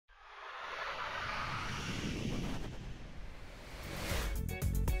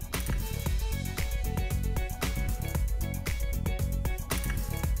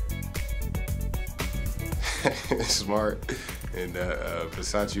Smart. And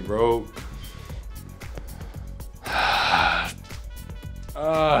Versace robe.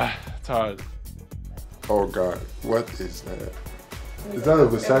 It's hard. Oh God, what is that? Is that a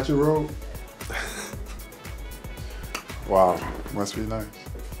Versace robe? Wow, must be nice.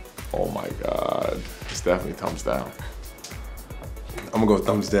 Oh my God. It's definitely thumbs down. I'm gonna go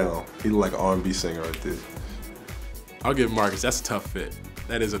thumbs down. He look like an R&B singer right there. I'll give Marcus, that's a tough fit.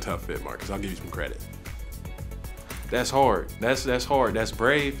 That is a tough fit, Marcus. I'll give you some credit. That's hard. That's hard. That's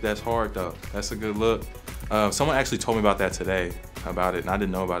brave. That's hard though. That's a good look. Someone actually told me about that today, about it, and I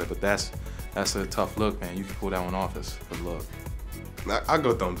didn't know about it, but that's a tough look, man. You can pull that one off as a good look. I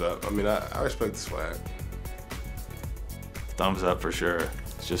go thumbs up. I mean, I respect the swag. Thumbs up for sure.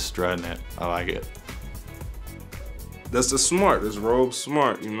 It's just strutting it. I like it. That's the smart. This Robe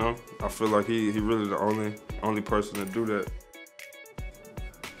smart, you know? I feel like he really the only person to do that.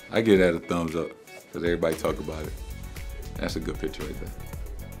 I give that a thumbs up, because everybody talk about it. That's a good picture right there.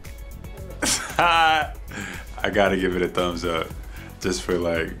 I gotta give it a thumbs up, just for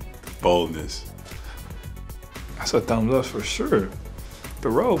like boldness. That's a thumbs up for sure. The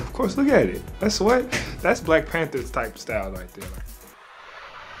robe, of course, look at it. That's what? That's Black Panther's type style right there.